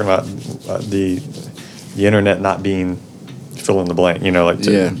you're talking about, the internet not being fill in the blank,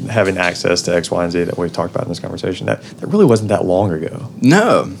 having access to X, Y, and Z that we've talked about in this conversation. That really wasn't that long ago.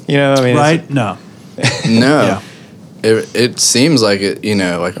 No. Right? No. No. Yeah. It seems like it,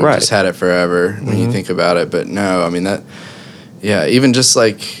 like we Right. just had it forever when you think about it. But no, I mean, even just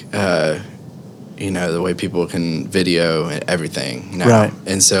like, the way people can video everything now. Right.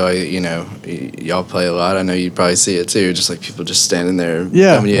 And so, y'all play a lot. I know you probably see it too. Just like people just standing there.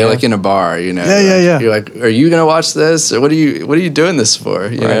 Yeah. Like in a bar, Yeah. You're like, are you going to watch this? Or what are you doing this for?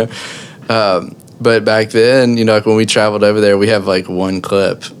 You know? But back then, like when we traveled over there, we have like one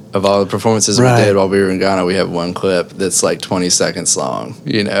clip of all the performances we did while we were in Ghana. We have one clip that's like 20 seconds long,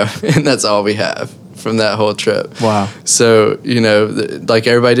 and that's all we have from that whole trip. Wow. So, like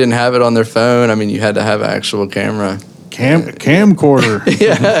everybody didn't have it on their phone. I mean, you had to have an actual camera. Camcorder.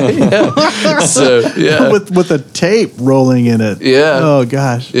 Yeah. So, yeah. with a tape rolling in it. Yeah. Oh,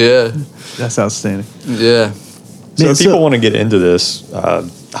 gosh. Yeah. That's outstanding. Yeah. So if people want to get into this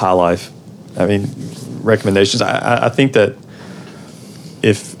high life, I mean, recommendations. I think that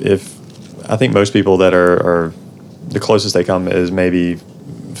if I think most people that are the closest they come is maybe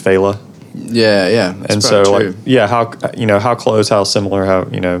Fela. Yeah. And so, true. How close, how similar,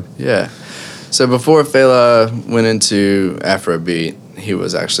 Yeah. So before Fela went into Afrobeat, he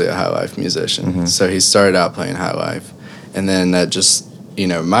was actually a high life musician. Mm-hmm. So he started out playing high life, and then that just,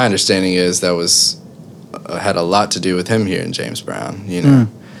 my understanding is that was had a lot to do with him here in James Brown.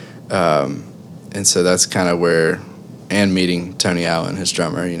 And so that's kind of where, and meeting Tony Allen, his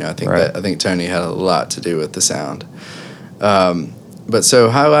drummer. I think Tony had a lot to do with the sound. But so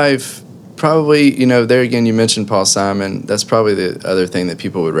high life. Probably, there again, you mentioned Paul Simon. That's probably the other thing that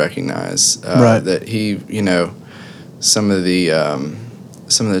people would recognize. That he, some of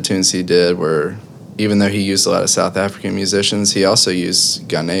the tunes he did were, even though he used a lot of South African musicians, he also used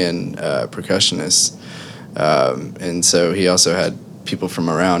Ghanaian percussionists. And so he also had people from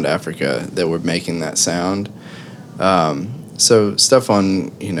around Africa that were making that sound. So stuff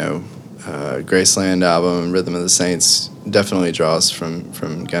on, Graceland album, Rhythm of the Saints, definitely draws from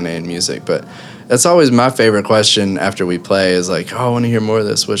Ghanaian music. But that's always my favorite question after we play is like, I want to hear more of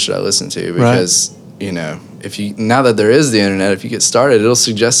this. What should I listen to? Because, if you, now that there is the internet, if you get started, it'll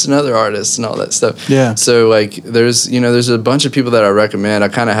suggest another artist and all that stuff. Yeah. So like there's a bunch of people that I recommend. I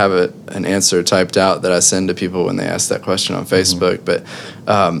kind of have an answer typed out that I send to people when they ask that question on Facebook. Mm-hmm.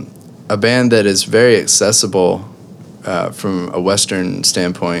 But a band that is very accessible from a Western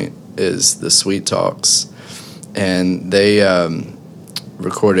standpoint is the Sweet Talks. And they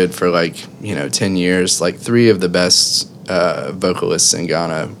recorded for 10 years. Like 3 of the best vocalists in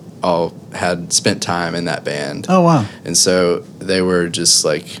Ghana all had spent time in that band. Oh, wow. And so they were just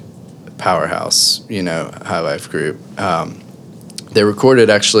like powerhouse, high life group. They recorded,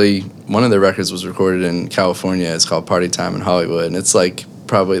 actually, one of their records was recorded in California. It's called Party Time in Hollywood. And it's like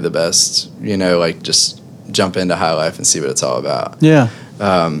probably the best, just jump into high life and see what it's all about. Yeah.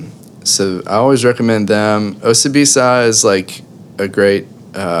 So I always recommend them. Osibisa is like a great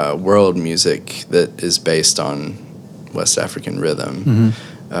world music that is based on West African rhythm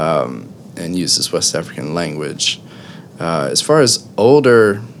and uses West African language. As far as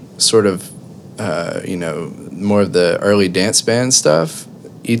older sort of, more of the early dance band stuff,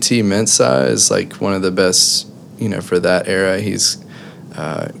 E.T. Mensah is like one of the best, for that era. He's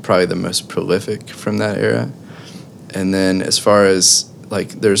probably the most prolific from that era. And then as far as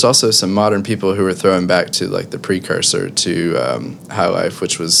there's also some modern people who are throwing back to the precursor to high life,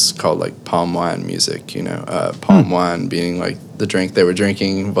 which was called palm wine music. Palm wine being the drink they were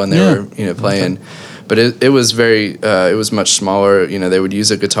drinking when they were playing. But it was very it was much smaller. They would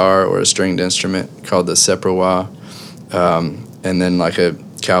use a guitar or a stringed instrument called the seprowa, and then a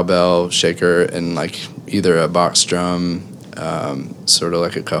cowbell shaker and either a box drum, sort of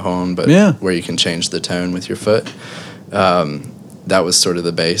like a cajon, but where you can change the tone with your foot. That was sort of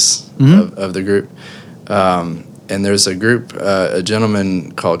the base of the group. And there's a group, a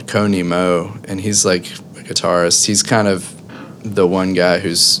gentleman called Coney Mo, and he's a guitarist. He's kind of the one guy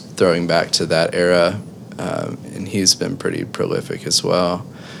who's throwing back to that era, and he's been pretty prolific as well.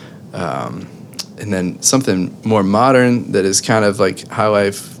 And then something more modern that is kind of high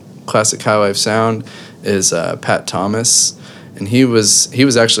life, classic high life sound is Pat Thomas, and he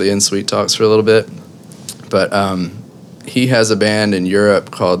was actually in Sweet Talks for a little bit, but he has a band in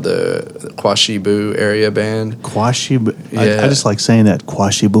Europe called the Kwashibu Area Band. Kwashibu. Yeah. I just like saying that,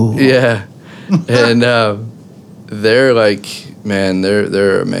 Kwashibu. Yeah. And they're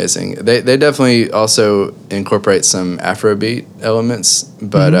they're amazing. They definitely also incorporate some Afrobeat elements,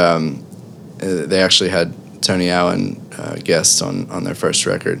 but they actually had Tony Allen guests on their first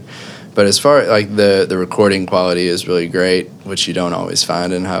record. But as far like the recording quality is really great, which you don't always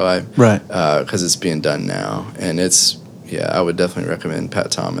find in Highlight, Right. Because it's being done now, and I would definitely recommend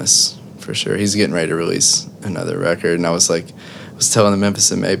Pat Thomas for sure. He's getting ready to release another record, and I was telling the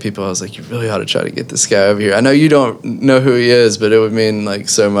Memphis in May people, I was like, you really ought to try to get this guy over here. I know you don't know who he is, but it would mean like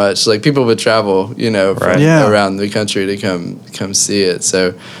so much. Like people would travel, you know, from around the country to come see it.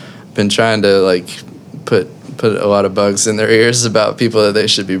 So been trying to like put a lot of bugs in their ears about people that they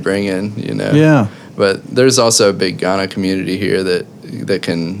should be bringing, you know. Yeah. But there's also a big Ghana community here that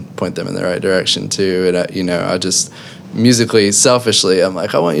can point them in the right direction too. And I just musically, selfishly, I'm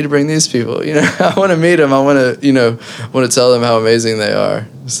like, I want you to bring these people. You know, I want to meet them. I want to tell them how amazing they are.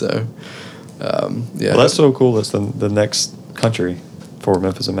 So, Well, that's so cool. That's the next country for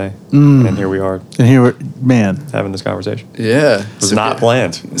Memphis in May, and here we are. And here, man, having this conversation. Yeah, it was not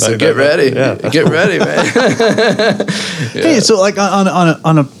planned. So get ready. Yeah. Get ready, man. Hey, so like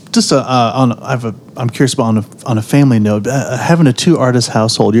I'm curious about on a family note, having a 2-artist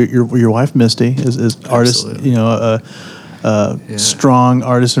household. Your wife Misty is artist, strong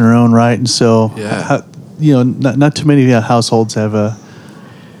artist in her own right, and so not too many households have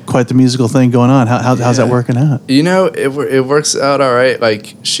quite the musical thing going on. How's that working out? You know, it works out all right.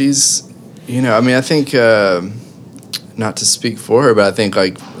 Like she's, I think. Not to speak for her, but I think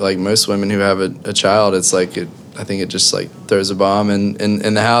like most women who have a child, it's like I think it just like throws a bomb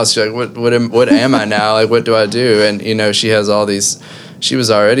in the house. You're like, what am I now? Like, what do I do? And she has all these. She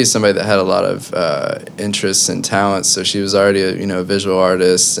was already somebody that had a lot of interests and talents. So she was already a visual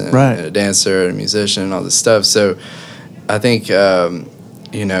artist and a dancer and a musician and all this stuff. So I think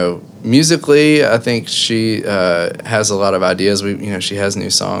musically, I think she has a lot of ideas. She has new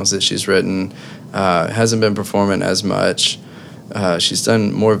songs that she's written. Hasn't been performing as much. She's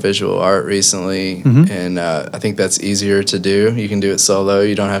done more visual art recently, and I think that's easier to do. You can do it solo.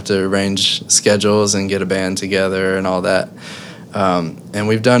 You don't have to arrange schedules and get a band together and all that. And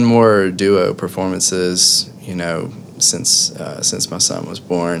we've done more duo performances, since my son was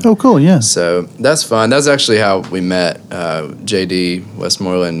born. Oh, cool, yeah. So that's fun. That's actually how we met. JD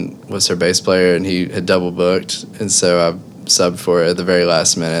Westmoreland was her bass player, and he had double booked, and so I subbed for her at the very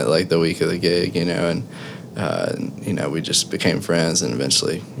last minute, like the week of the gig, and we just became friends and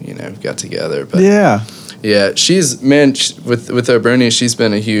eventually, got together. But yeah, she's with O'Bruni, she's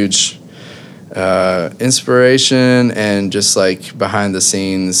been a huge inspiration and just like behind the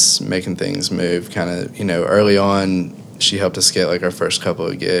scenes making things move. Kind of, early on, she helped us get like our first couple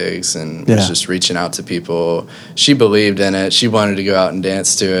of gigs and was just reaching out to people. She believed in it. She wanted to go out and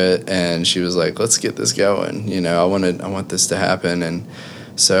dance to it, and she was like, "Let's get this going." I want this to happen, and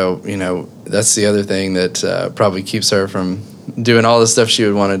so that's the other thing that probably keeps her from doing all the stuff she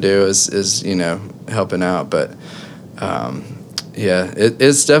would want to do is helping out. But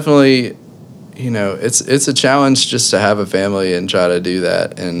it's definitely it's a challenge just to have a family and try to do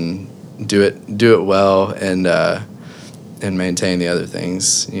that and do it well and maintain the other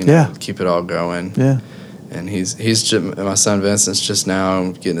things, keep it all going. Yeah. And he's my son Vincent's just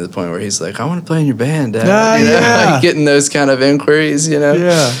now getting to the point where he's like, I want to play in your band, Dad. Like getting those kind of inquiries,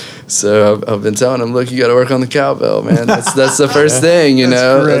 Yeah. So I've been telling him, look, you got to work on the cowbell, man. That's the first thing,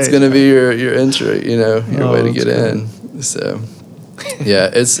 That's going to be your entry, your way to get in. So yeah,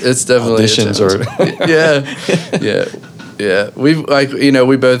 it's definitely auditions Yeah, we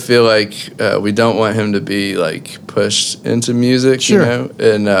we both feel like we don't want him to be like pushed into music,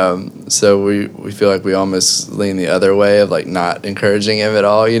 and so we feel like we almost lean the other way of like not encouraging him at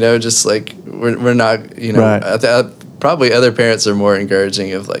all, just like we're not, probably other parents are more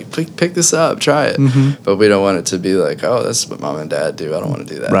encouraging of like pick this up, try it, but we don't want it to be like, oh, that's what mom and dad do, I don't want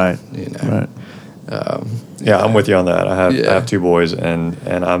to do that, right? I'm with you on that. I have 2 boys, and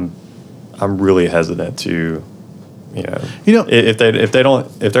I'm really hesitant to.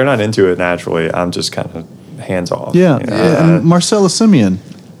 If they're not into it naturally, I'm just kind of hands off. Yeah, and Marcella Simeon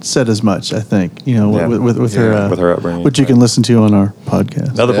said as much. I think with her upbringing, which you can listen to on our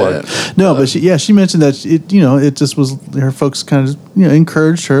podcast. Another plug. No, but she mentioned that it just was her folks kind of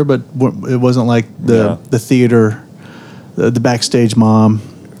encouraged her, but it wasn't like the theater, the backstage mom.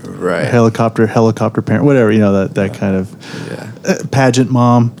 Right. Helicopter parent, whatever, that kind of pageant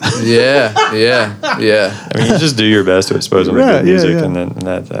mom. Yeah. I mean, you just do your best to expose them to good music, and then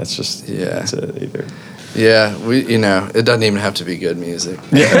that's just that's it either. Yeah, it doesn't even have to be good music.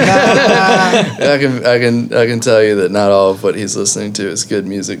 I can tell you that not all of what he's listening to is good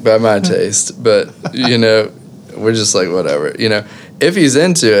music by my taste, but we're just like whatever. If he's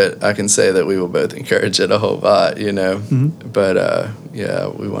into it, I can say that we will both encourage it a whole lot, But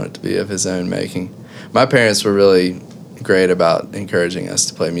we want it to be of his own making. My parents were really, great about encouraging us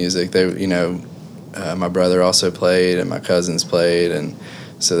to play music. They, my brother also played, and my cousins played, and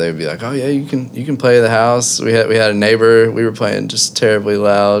so they'd be like, "Oh yeah, you can play the house." We had a neighbor. We were playing just terribly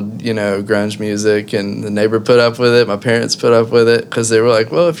loud, grunge music, and the neighbor put up with it. My parents put up with it because they were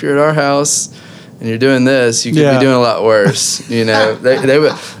like, "Well, if you're at our house and you're doing this, you could be doing a lot worse." They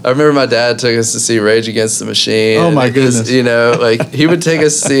would. I remember my dad took us to see Rage Against the Machine. Oh my goodness! He would take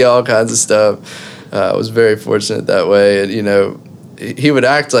us to see all kinds of stuff. I was very fortunate that way, and he would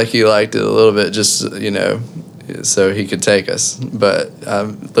act like he liked it a little bit, just so he could take us. But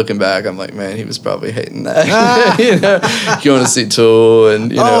looking back, I'm like, man, he was probably hating that. Going to see Tool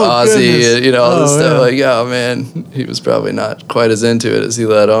and Ozzy goodness. and all this stuff. Like, oh man, he was probably not quite as into it as he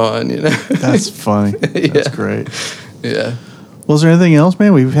let on. That's funny. That's great. Yeah. Well, is there anything else,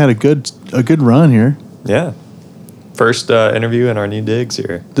 man? We've had a good run here. Yeah. First interview in our new digs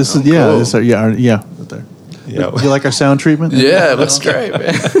here. This is cool. This right there. Yeah. You like our sound treatment? Yeah, it looks great,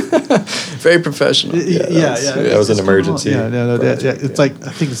 man. Very professional. Yeah. That was an emergency. Yeah. It's like,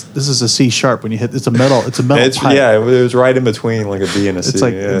 I think this is a C sharp when you hit. It's a metal. It's a metal pipe. Yeah, it was right in between like a B and a C. It's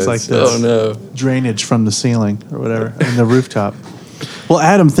like this. Oh no. Drainage from the ceiling or whatever in the rooftop. Well,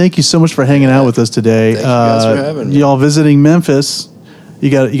 Adam, thank you so much for hanging out with us today. Thank you guys for having me. Y'all visiting Memphis, you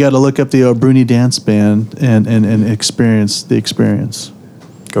got to look up the Bruni Dance Band and experience the experience.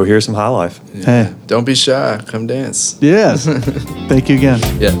 Go hear some High Life. Yeah. Hey. Don't be shy. Come dance. Yes. Thank you again.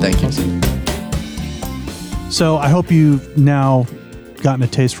 Yeah, thank you. So I hope you've now gotten a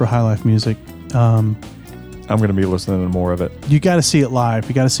taste for High Life music. I'm going to be listening to more of it. You got to see it live.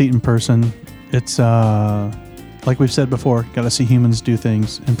 You got to see it in person. It's like we've said before, got to see humans do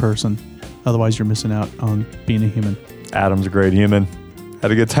things in person. Otherwise, you're missing out on being a human. Adam's a great human.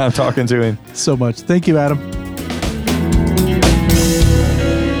 Had a good time talking to him. So much. Thank you, Adam.